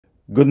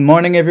Good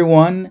morning,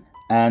 everyone,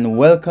 and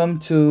welcome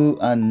to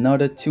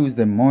another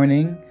Tuesday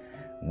morning.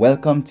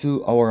 Welcome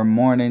to our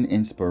morning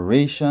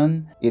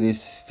inspiration. It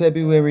is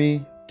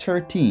February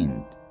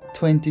 13th,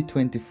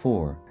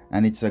 2024,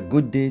 and it's a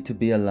good day to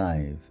be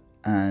alive.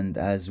 And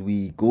as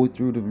we go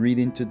through the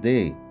reading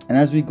today, and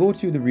as we go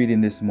through the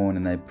reading this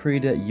morning, I pray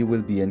that you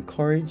will be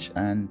encouraged,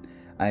 and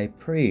I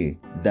pray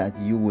that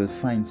you will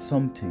find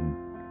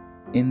something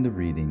in the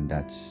reading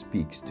that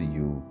speaks to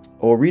you.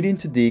 Our reading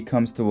today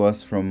comes to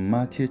us from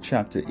Matthew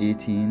chapter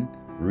 18,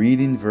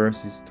 reading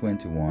verses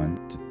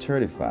 21 to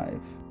 35.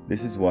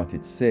 This is what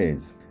it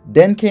says.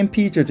 Then came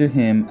Peter to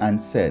him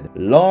and said,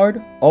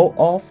 Lord, how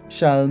oft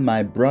shall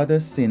my brother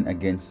sin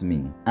against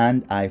me,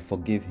 and I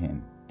forgive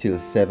him? Till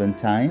 7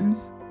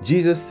 times?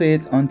 Jesus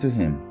said unto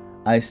him,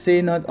 I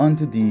say not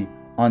unto thee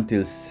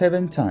until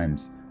 7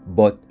 times,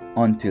 but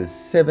until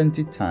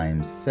 70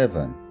 times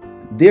 7.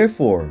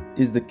 Therefore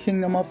is the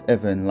kingdom of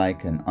heaven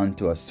likened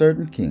unto a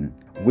certain king,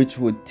 which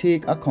would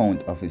take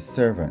account of his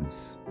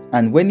servants.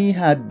 And when he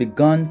had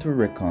begun to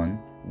reckon,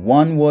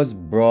 one was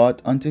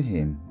brought unto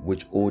him,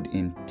 which owed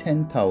him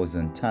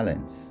 10,000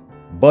 talents.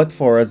 But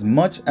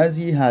forasmuch as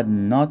he had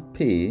not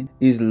paid,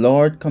 his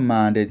Lord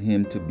commanded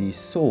him to be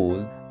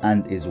sold,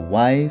 and his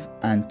wife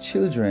and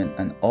children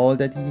and all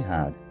that he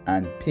had,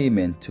 and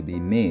payment to be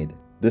made.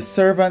 The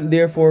servant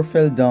therefore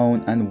fell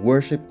down and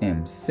worshipped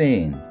him,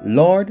 saying,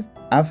 Lord,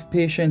 have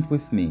patience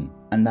with me,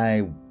 and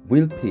I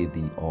will pay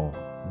thee all.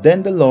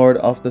 Then the Lord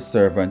of the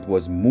servant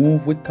was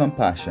moved with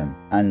compassion,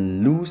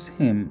 and loosed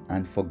him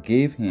and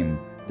forgave him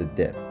the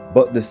debt.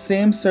 But the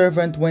same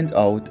servant went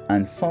out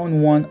and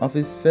found one of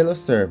his fellow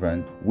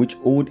servants, which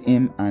owed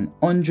him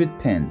 100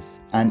 pence.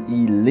 And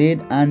he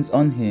laid hands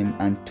on him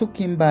and took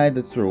him by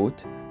the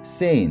throat,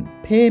 saying,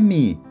 Pay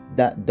me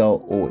that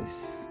thou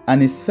owest.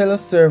 And his fellow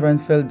servant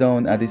fell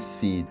down at his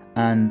feet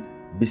and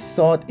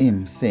besought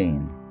him,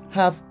 saying,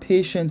 Have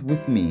patience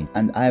with me,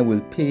 and I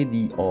will pay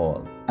thee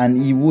all.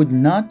 And he would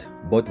not,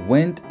 but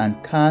went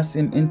and cast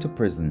him into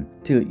prison,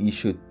 till he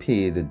should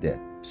pay the debt.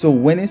 So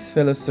when his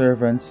fellow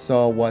servants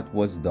saw what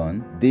was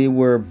done, they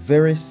were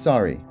very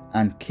sorry,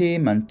 and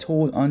came and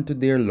told unto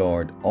their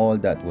Lord all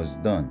that was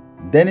done.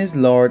 Then his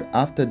Lord,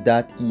 after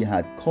that he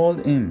had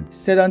called him,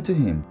 said unto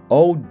him,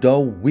 O thou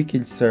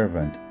wicked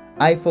servant,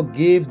 I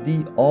forgave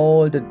thee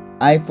all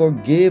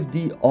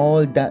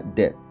that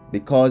debt,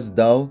 because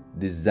thou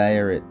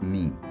desiredst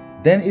me.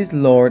 Then his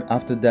Lord,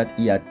 after that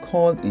he had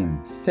called him,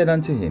 said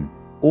unto him,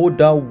 O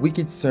thou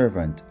wicked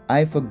servant,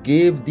 I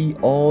forgave thee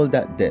all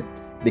that debt,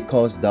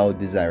 because thou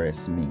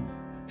desirest me.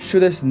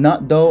 Shouldest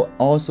not thou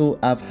also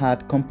have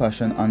had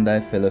compassion on thy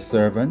fellow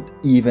servant,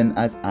 even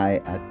as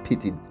I had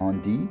pitied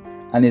on thee?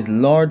 And his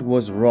Lord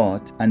was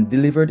wroth, and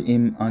delivered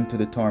him unto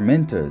the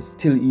tormentors,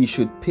 till he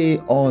should pay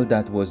all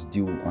that was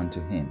due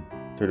unto him.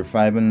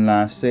 35 and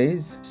last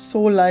says,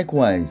 So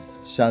likewise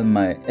shall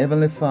my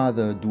heavenly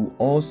Father do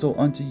also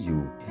unto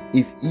you,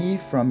 if ye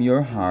from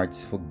your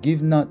hearts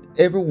forgive not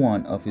every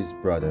one of his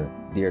brother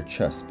their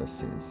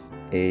trespasses.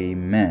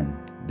 Amen.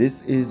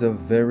 This is a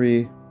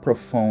very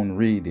profound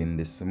reading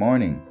this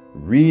morning.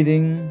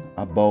 Reading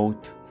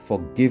about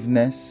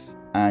forgiveness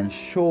and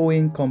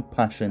showing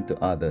compassion to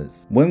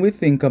others. When we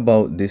think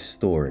about this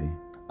story,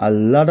 a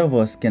lot of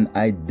us can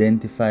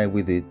identify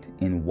with it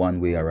in one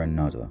way or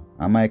another.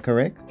 Am I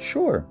correct?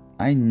 Sure.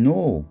 I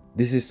know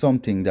this is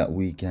something that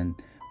we can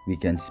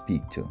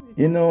speak to.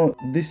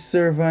 This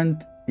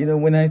servant,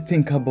 when I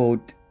think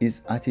about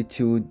his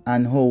attitude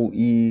and how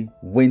he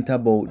went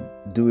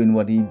about doing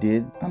what he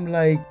did, I'm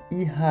like,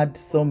 he had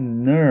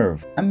some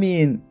nerve. I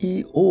mean,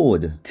 he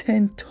owed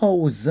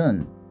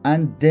 10,000,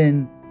 and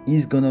then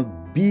he's gonna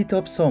beat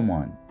up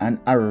someone and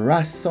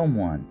harass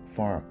someone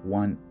for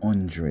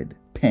 100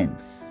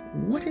 pence.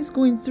 What is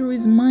going through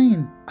his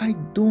mind? I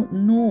don't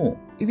know.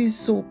 It is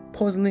so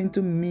puzzling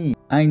to me.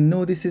 I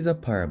know this is a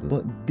parable,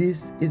 but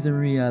this is a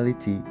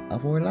reality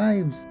of our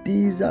lives.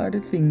 These are the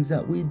things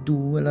that we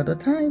do a lot of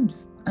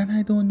times. And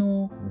I don't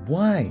know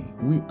why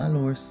we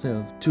allow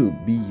ourselves to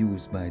be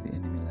used by the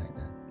enemy like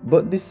that.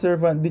 But this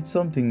servant did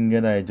something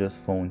that I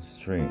just found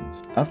strange.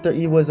 After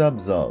he was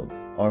absolved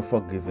or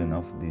forgiven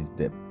of this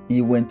debt,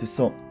 he went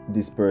to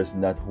this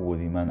person that owed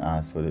him and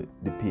asked for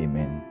the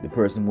payment. The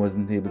person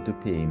wasn't able to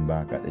pay him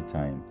back at the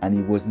time, and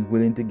he wasn't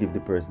willing to give the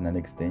person an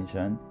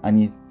extension, and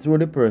he threw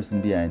the person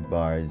behind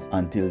bars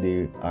until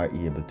they are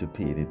able to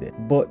pay the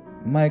debt. But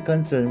my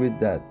concern with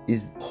that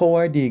is, how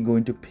are they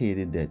going to pay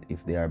the debt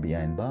if they are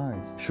behind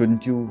bars?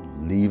 Shouldn't you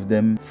leave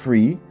them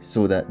free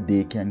so that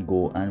they can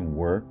go and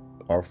work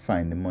or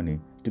find the money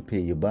to pay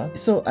you back?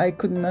 So I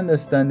couldn't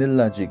understand the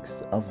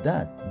logics of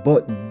that.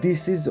 But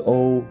this is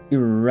how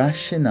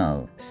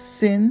irrational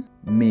sin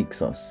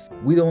makes us.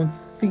 We don't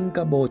think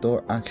about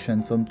our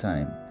actions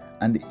sometimes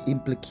and the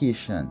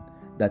implication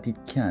that it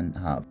can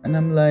have. And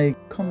I'm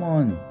like, come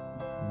on,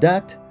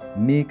 that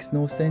makes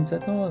no sense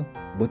at all.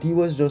 But he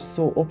was just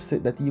so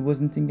upset that he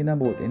wasn't thinking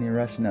about any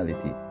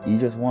rationality. He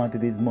just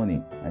wanted his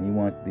money, and he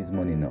wanted his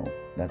money now.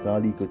 That's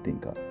all he could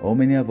think of. How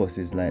many of us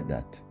is like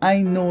that?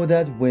 I know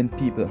that when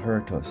people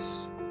hurt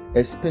us,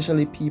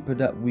 especially people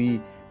that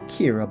we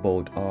care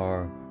about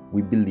or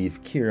we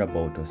believe care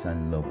about us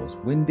and love us.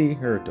 When they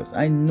hurt us,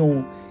 I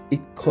know it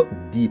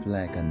cut deep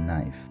like a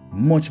knife,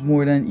 much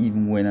more than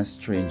even when a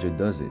stranger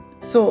does it.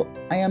 So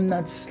I am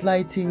not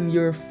slighting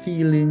your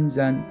feelings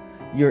and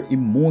your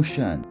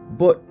emotion,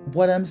 but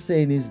what I'm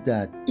saying is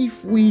that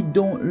if we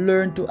don't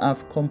learn to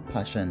have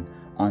compassion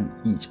on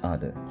each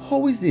other,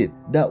 how is it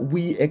that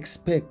we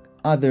expect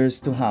others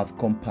to have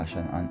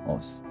compassion on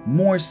us?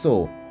 More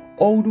so,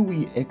 how do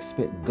we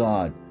expect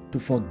God to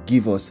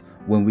forgive us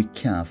when we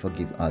can't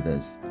forgive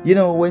others? You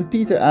know, when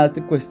Peter asked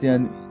the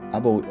question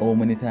about how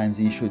many times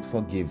he should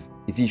forgive,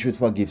 if he should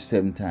forgive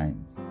 7 times,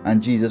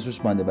 and Jesus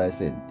responded by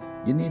saying,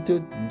 you need to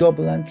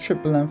double and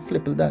triple and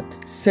flipple that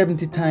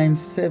 70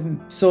 times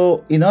 7.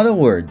 So in other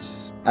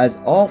words,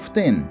 as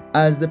often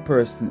as the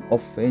person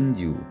offend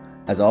you,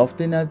 as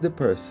often as the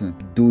person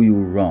do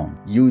you wrong,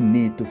 you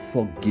need to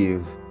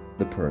forgive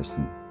the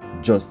person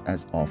just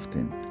as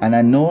often. And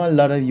I know a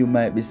lot of you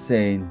might be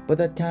saying, but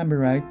that can't be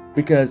right,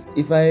 because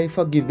if I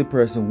forgive the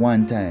person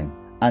 1 time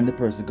and the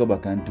person go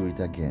back and do it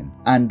again,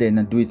 and then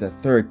I do it a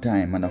 3rd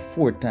time and a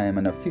 4th time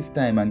and a 5th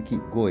time and keep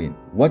going,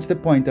 what's the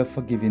point of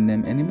forgiving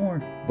them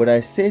anymore? But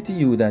I say to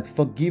you that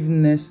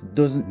forgiveness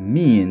doesn't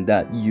mean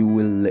that you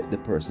will let the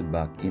person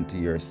back into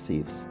your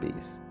safe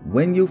space.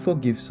 When you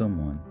forgive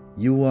someone,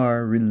 you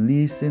are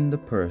releasing the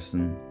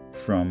person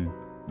from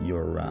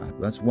your wrath.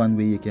 That's one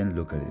way you can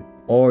look at it.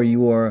 Or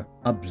you are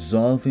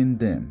absolving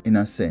them in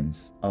a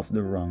sense of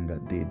the wrong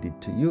that they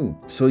did to you.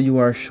 So you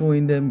are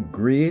showing them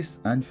grace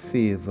and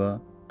favor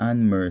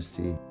and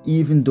mercy,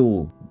 even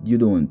though you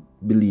don't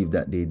believe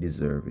that they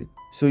deserve it.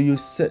 So you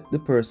set the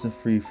person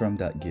free from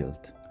that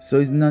guilt. So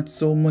it's not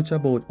so much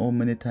about how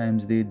many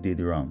times they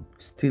did wrong.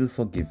 Still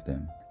forgive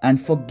them. And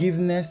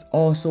forgiveness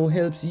also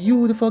helps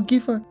you, the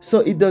forgiver. So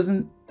it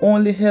doesn't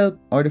only help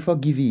or the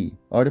forgivee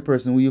or the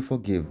person who you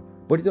forgive,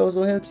 but it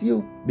also helps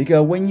you.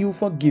 Because when you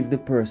forgive the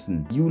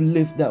person, you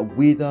lift that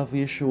weight off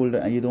your shoulder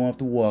and you don't have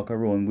to walk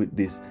around with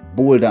this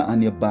boulder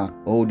on your back.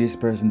 Oh, this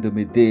person did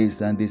me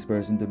this and this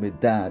person did me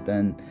that.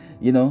 And,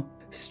 you know,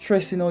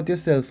 stressing out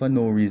yourself for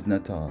no reason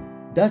at all.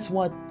 That's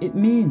what it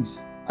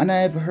means. And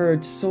I've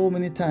heard so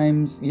many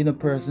times,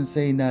 person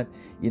saying that,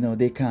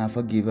 they can't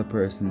forgive a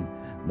person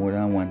more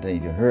than 1 time.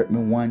 If you hurt me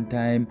 1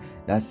 time,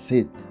 that's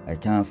it. I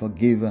can't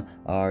forgive.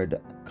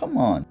 Come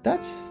on,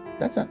 that's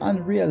an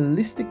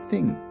unrealistic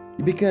thing.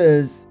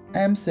 Because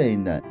I'm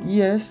saying that,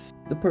 yes,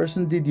 the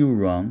person did you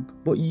wrong,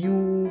 but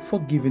you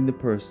forgiving the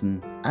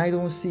person, I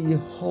don't see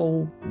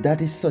how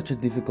that is such a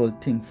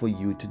difficult thing for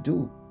you to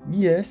do.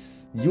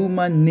 Yes,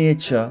 human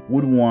nature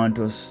would want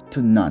us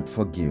to not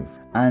forgive.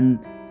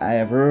 And I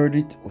have heard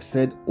it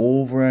said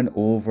over and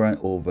over and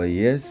over.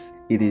 Yes,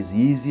 it is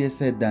easier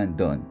said than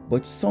done.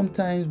 But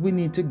sometimes we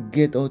need to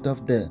get out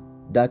of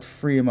that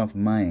frame of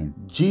mind.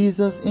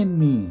 Jesus in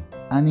me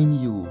and in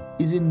you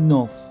is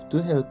enough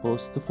to help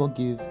us to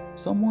forgive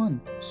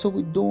someone. So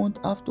we don't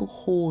have to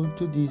hold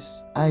to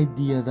this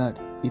idea that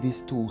it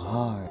is too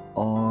hard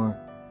or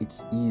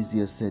it's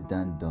easier said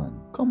than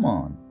done. Come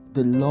on.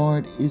 The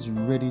Lord is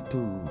ready to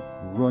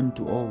run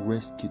to our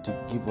rescue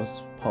to give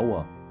us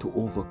power to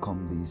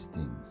overcome these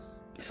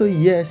things. So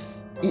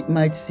yes, it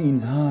might seem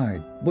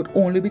hard, but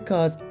only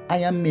because I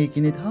am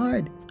making it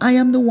hard. I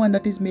am the one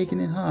that is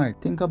making it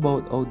hard. Think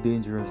about how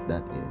dangerous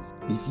that is.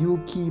 If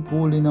you keep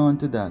holding on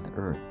to that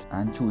hurt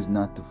and choose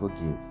not to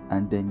forgive,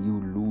 and then you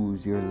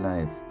lose your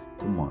life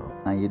tomorrow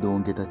and you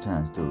don't get a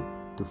chance to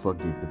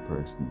forgive the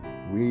person,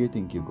 where you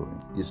think you're going?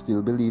 You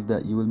still believe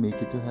that you will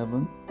make it to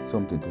heaven?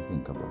 Something to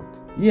think about.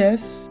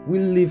 Yes, we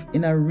live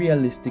in a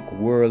realistic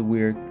world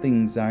where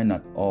things are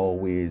not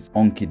always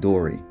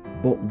hunky-dory,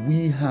 but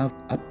we have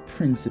a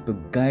principle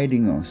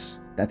guiding us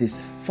that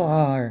is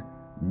far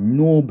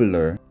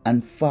nobler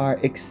and far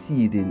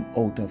exceeding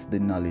out of the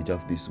knowledge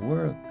of this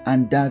world,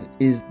 and that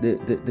is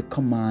the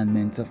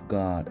commandments of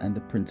God and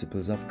the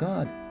principles of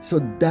God. So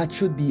that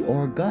should be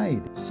our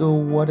guide. So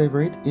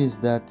whatever it is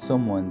that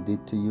someone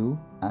did to you,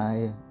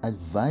 I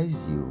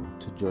advise you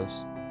to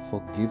just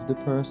forgive the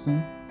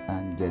person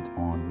and get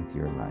on with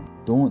your life.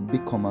 Don't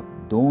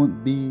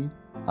be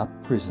a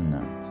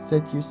prisoner.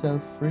 Set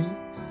yourself free,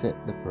 set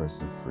the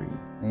person free.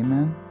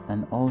 Amen.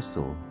 And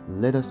also,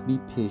 let us be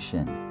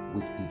patient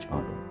with each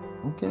other.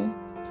 Okay?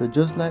 So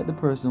just like the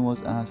person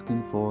was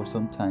asking for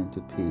some time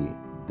to pay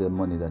the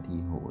money that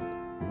he owed,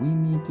 we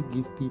need to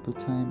give people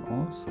time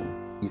also.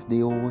 If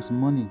they owe us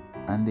money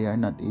and they are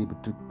not able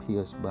to pay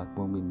us back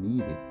when we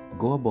need it,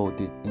 go about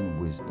it in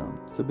wisdom.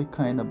 So be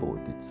kind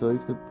about it. So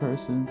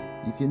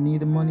if you need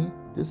the money,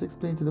 just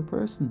explain to the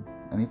person.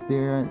 And if they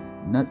are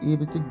not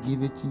able to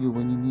give it to you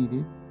when you need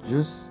it,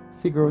 just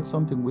figure out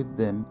something with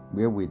them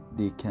wherewith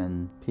they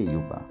can pay you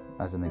back,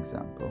 as an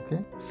example,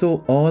 okay?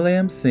 So all I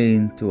am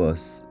saying to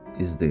us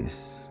is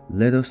this: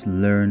 let us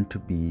learn to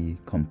be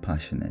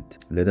compassionate.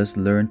 Let us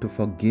learn to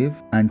forgive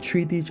and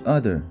treat each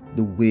other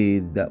the way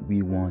that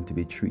we want to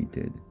be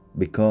treated.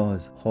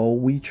 Because how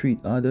we treat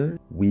others,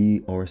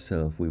 we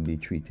ourselves will be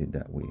treated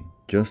that way.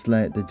 Just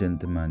like the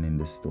gentleman in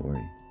the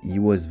story. he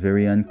was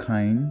very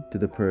unkind to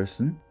the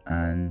person,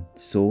 and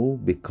so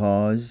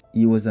because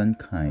he was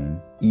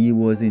unkind, he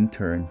was in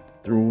turn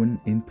thrown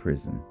in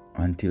prison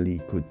until he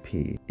could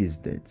pay his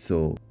debt.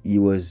 So he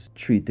was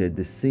treated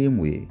the same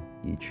way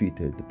he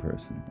treated the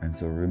person. And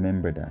so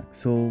remember that.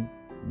 So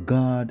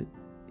God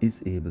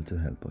is able to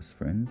help us,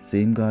 friends.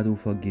 Same God who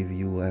forgive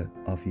you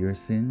of your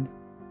sins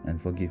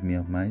and forgive me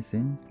of my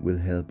sins will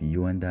help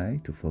you and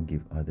I to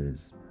forgive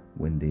others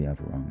when they have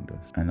wronged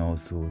us, and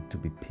also to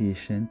be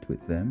patient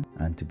with them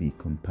and to be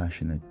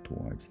compassionate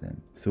towards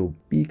them. So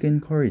be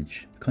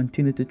encouraged,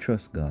 continue to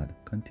trust God,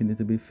 continue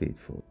to be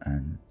faithful,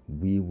 and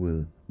we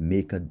will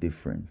make a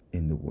difference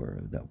in the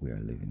world that we are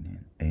living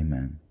in.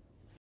 Amen.